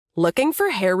Looking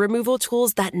for hair removal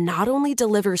tools that not only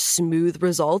deliver smooth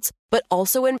results, but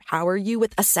also empower you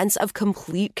with a sense of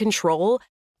complete control?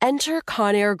 Enter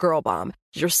Conair Girl Bomb,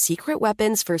 your secret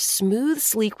weapons for smooth,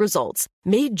 sleek results,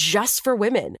 made just for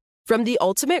women. From the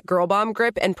ultimate Girl Bomb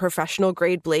grip and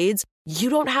professional-grade blades, you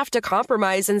don't have to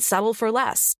compromise and settle for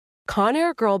less.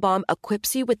 Conair Girl Bomb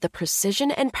equips you with the precision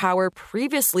and power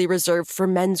previously reserved for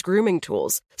men's grooming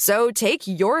tools. So take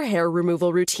your hair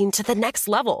removal routine to the next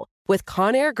level with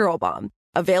Conair Girl Bomb.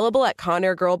 Available at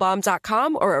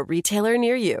ConairGirlBomb.com or a retailer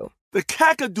near you. The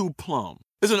Kakadu plum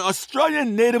is an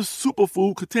Australian native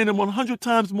superfood containing 100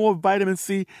 times more vitamin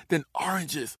C than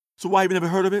oranges. So why have you never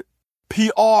heard of it?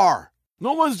 PR.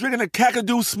 No one's drinking a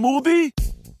Kakadu smoothie?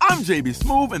 I'm JB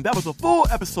Smoove, and that was a full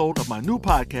episode of my new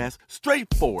podcast,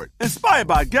 Straightforward, inspired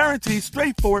by guaranteed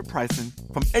straightforward pricing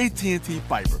from AT&T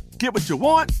Fiber. Get what you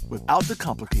want without the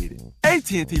complicated.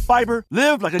 AT&T Fiber,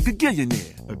 live like a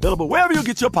gigillionaire. Available wherever you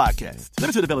get your podcasts.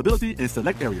 Limited availability in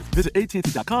select areas. Visit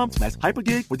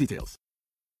AT&T.com/hypergig for details.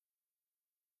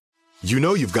 You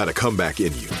know you've got a comeback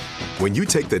in you. When you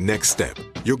take the next step,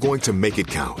 you're going to make it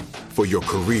count. For your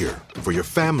career, for your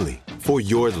family, for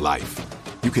your life.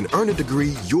 You can earn a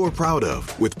degree you're proud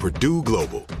of with Purdue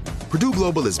Global. Purdue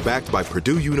Global is backed by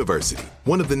Purdue University,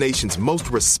 one of the nation's most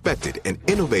respected and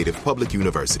innovative public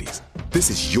universities.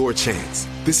 This is your chance.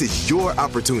 This is your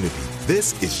opportunity.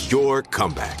 This is your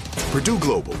comeback. Purdue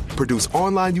Global, Purdue's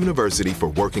online university for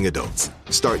working adults.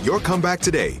 Start your comeback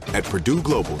today at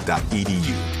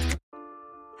purdueglobal.edu.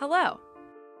 Hello.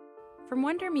 From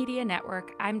Wonder Media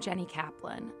Network, I'm Jenny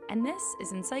Kaplan, and this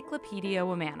is Encyclopedia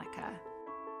Womanica.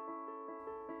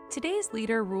 Today's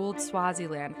leader ruled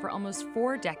Swaziland for almost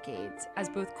 4 decades as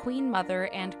both Queen Mother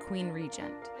and Queen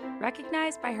Regent,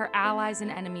 recognized by her allies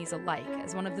and enemies alike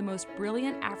as one of the most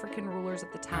brilliant African rulers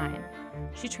of the time.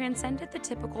 She transcended the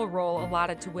typical role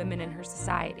allotted to women in her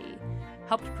society,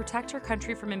 helped protect her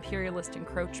country from imperialist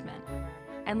encroachment,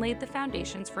 and laid the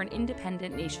foundations for an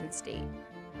independent nation-state.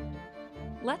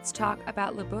 Let's talk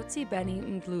about Lebotsi Beni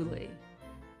Mdluli.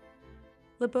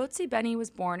 Lebotsi Beni was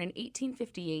born in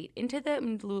 1858 into the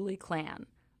Mdluli clan,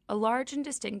 a large and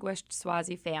distinguished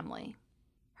Swazi family.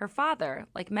 Her father,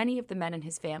 like many of the men in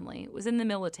his family, was in the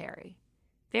military.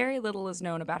 Very little is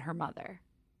known about her mother.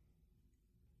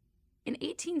 In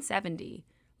 1870,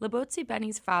 Lebotsi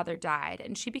Beni's father died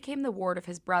and she became the ward of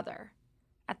his brother.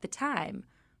 At the time,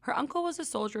 her uncle was a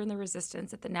soldier in the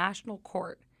resistance at the National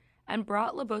Court and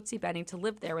brought Lebotsi Beni to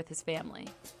live there with his family.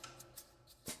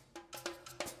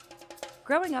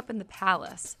 Growing up in the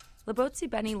palace, Lebotsi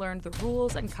Beni learned the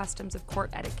rules and customs of court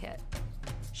etiquette.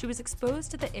 She was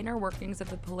exposed to the inner workings of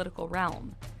the political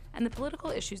realm and the political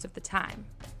issues of the time.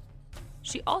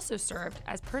 She also served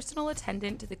as personal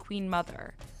attendant to the Queen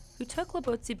Mother, who took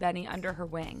Lebotsi Beni under her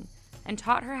wing and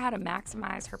taught her how to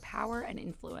maximize her power and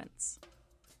influence.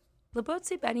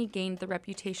 Lebotsi Beni gained the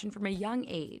reputation from a young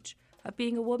age of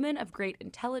being a woman of great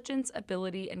intelligence,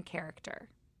 ability, and character.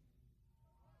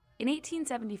 In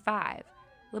 1875,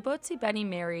 Lebotsi Beni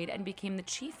married and became the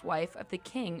chief wife of the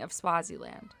King of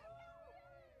Swaziland.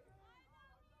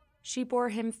 She bore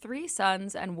him 3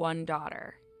 sons and 1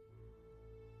 daughter.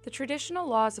 The traditional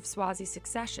laws of Swazi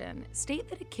succession state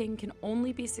that a king can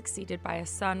only be succeeded by a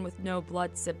son with no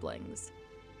blood siblings,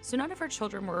 so none of her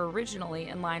children were originally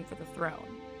in line for the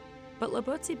throne. But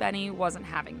Lebotsi Beni wasn't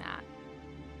having that.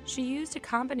 She used a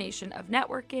combination of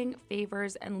networking,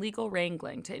 favors, and legal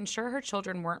wrangling to ensure her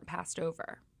children weren't passed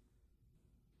over.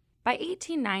 By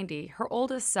 1890, her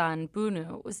oldest son,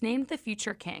 Bunu, was named the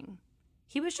future king.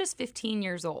 He was just 15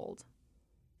 years old.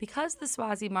 Because the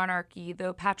Swazi monarchy,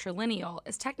 though patrilineal,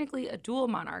 is technically a dual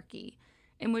monarchy,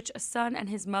 in which a son and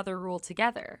his mother rule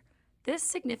together, this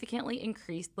significantly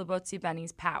increased Lebotsi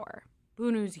Beni's power.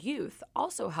 Bunu's youth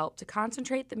also helped to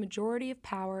concentrate the majority of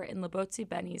power in Lebotsi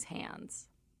Beni's hands.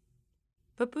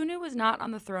 But Bunu was not on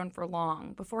the throne for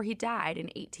long before he died in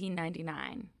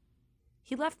 1899.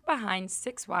 He left behind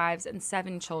 6 wives and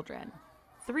 7 children,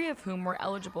 3 of whom were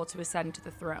eligible to ascend to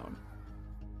the throne.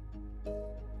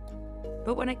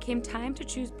 But when it came time to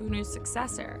choose Bunu's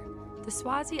successor, the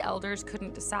Swazi elders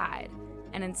couldn't decide,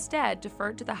 and instead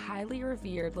deferred to the highly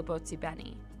revered Lebotsi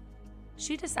Beni.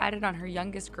 She decided on her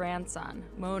youngest grandson,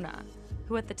 Mona,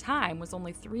 who at the time was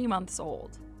only 3 months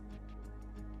old.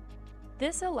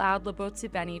 This allowed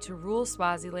Lebotsi Beni to rule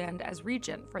Swaziland as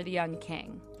regent for the young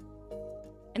king.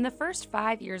 In the first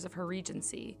 5 years of her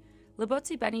regency,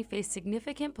 Lebotsi Beni faced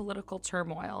significant political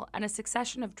turmoil and a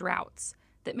succession of droughts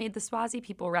that made the Swazi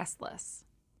people restless.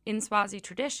 In Swazi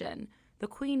tradition, the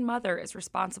Queen Mother is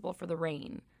responsible for the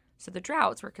rain, so the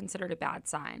droughts were considered a bad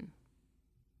sign.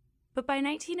 But by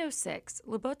 1906,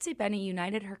 Lobotse Beni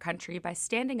united her country by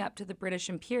standing up to the British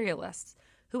imperialists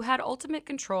who had ultimate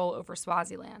control over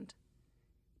Swaziland.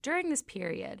 During this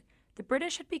period, the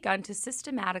British had begun to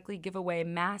systematically give away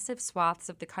massive swaths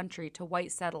of the country to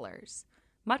white settlers,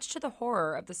 much to the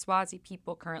horror of the Swazi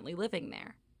people currently living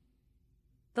there.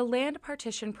 The Land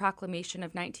Partition Proclamation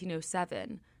of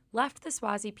 1907 left the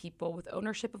Swazi people with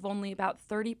ownership of only about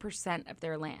 30% of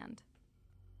their land.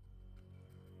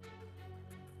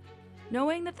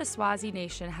 Knowing that the Swazi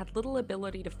nation had little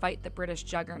ability to fight the British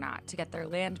juggernaut to get their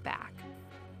land back,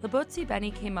 Lobotse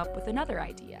Beni came up with another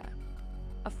idea,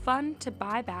 a fund to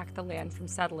buy back the land from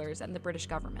settlers and the British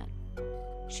government.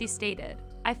 She stated,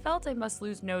 "I felt I must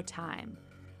lose no time.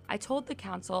 I told the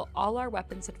council all our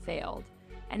weapons had failed,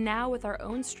 and now with our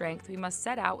own strength we must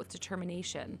set out with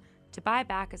determination to buy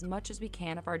back as much as we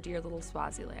can of our dear little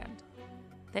Swaziland."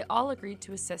 They all agreed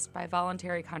to assist by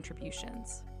voluntary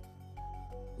contributions.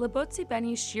 Lobotse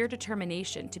Beni's sheer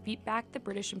determination to beat back the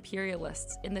British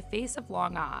imperialists in the face of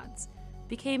long odds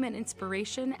became an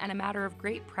inspiration and a matter of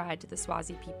great pride to the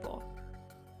Swazi people.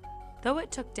 Though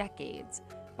it took decades,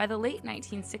 by the late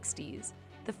 1960s,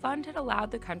 the fund had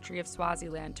allowed the country of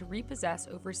Swaziland to repossess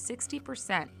over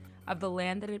 60% of the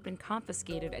land that had been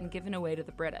confiscated and given away to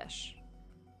the British.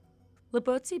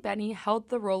 Lobotse Beni held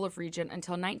the role of regent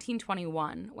until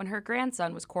 1921, when her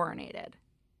grandson was coronated.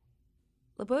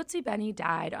 Lobotse Beni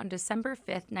died on December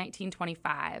 5,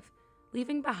 1925,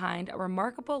 leaving behind a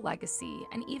remarkable legacy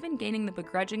and even gaining the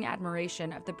begrudging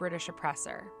admiration of the British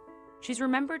oppressor. She's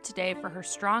remembered today for her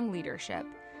strong leadership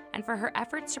and for her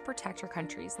efforts to protect her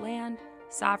country's land,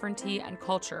 sovereignty, and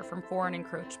culture from foreign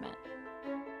encroachment.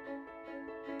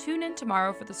 Tune in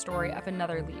tomorrow for the story of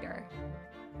another leader.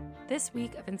 This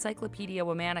week of Encyclopedia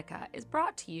Womannica is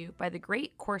brought to you by the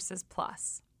Great Courses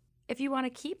Plus. If you want to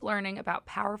keep learning about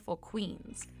powerful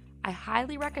queens, I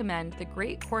highly recommend the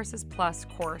Great Courses Plus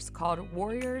course called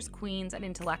Warriors, Queens, and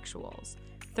Intellectuals,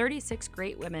 36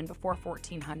 Great Women Before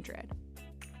 1400.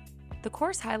 The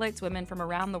course highlights women from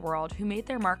around the world who made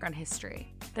their mark on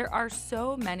history. There are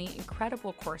so many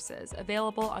incredible courses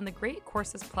available on the Great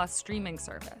Courses Plus streaming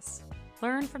service.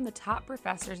 Learn from the top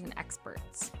professors and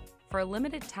experts. For a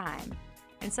limited time,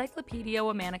 Encyclopedia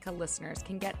Womannica listeners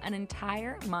can get an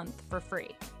entire month for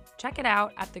free. Check it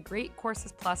out at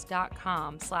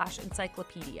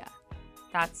thegreatcoursesplus.com/encyclopedia.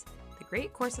 That's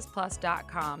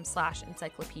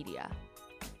thegreatcoursesplus.com/encyclopedia.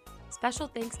 Special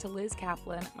thanks to Liz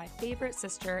Kaplan, my favorite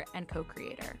sister and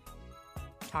co-creator.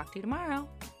 Talk to you tomorrow.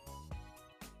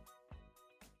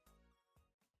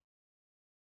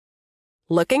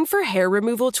 Looking for hair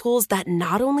removal tools that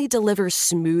not only deliver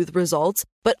smooth results,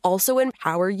 but also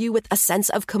empower you with a sense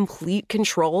of complete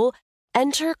control?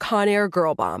 Enter Conair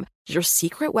Girl Bomb, your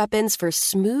secret weapons for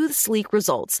smooth, sleek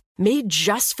results, made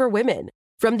just for women.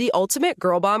 From the ultimate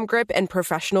Girl Bomb grip and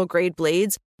professional-grade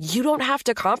blades, you don't have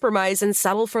to compromise and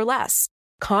settle for less.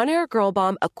 Conair Girl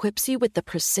Bomb equips you with the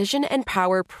precision and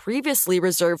power previously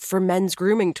reserved for men's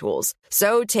grooming tools.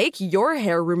 So take your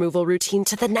hair removal routine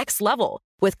to the next level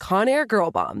with Conair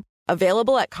Girl Bomb.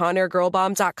 Available at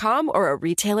ConairGirlBomb.com or a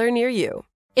retailer near you.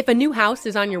 If a new house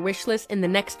is on your wish list in the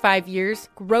next 5 years,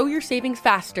 grow your savings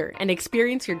faster and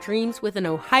experience your dreams with an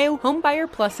Ohio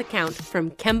Homebuyer Plus account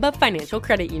from Kemba Financial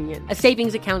Credit Union. A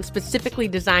savings account specifically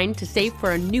designed to save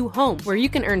for a new home, where you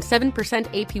can earn 7%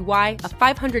 APY, a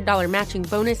 $500 matching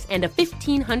bonus, and a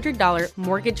 $1,500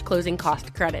 mortgage closing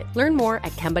cost credit. Learn more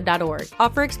at Kemba.org.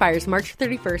 Offer expires March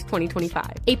 31st,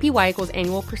 2025. APY equals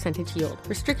annual percentage yield.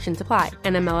 Restrictions apply.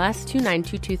 NMLS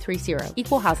 292230.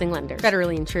 Equal housing lender.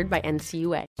 Federally insured by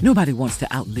NCUA. Nobody wants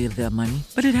to outlive their money,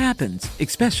 but it happens,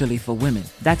 especially for women.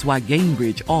 That's why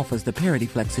Gainbridge offers the Parity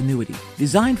Flex annuity,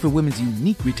 designed for women's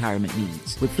unique retirement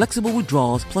needs, with flexible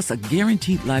withdrawals plus a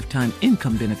guaranteed lifetime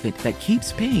income benefit that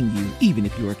keeps paying you even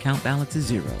if your account balance is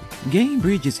zero.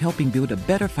 Gainbridge is helping build a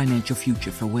better financial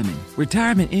future for women.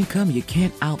 Retirement income you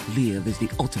can't outlive is the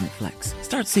ultimate flex.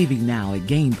 Start saving now at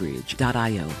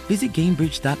Gainbridge.io. Visit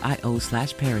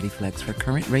Gainbridge.io/ParityFlex for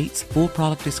current rates, full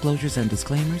product disclosures and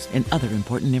disclaimers, and other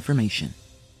important information.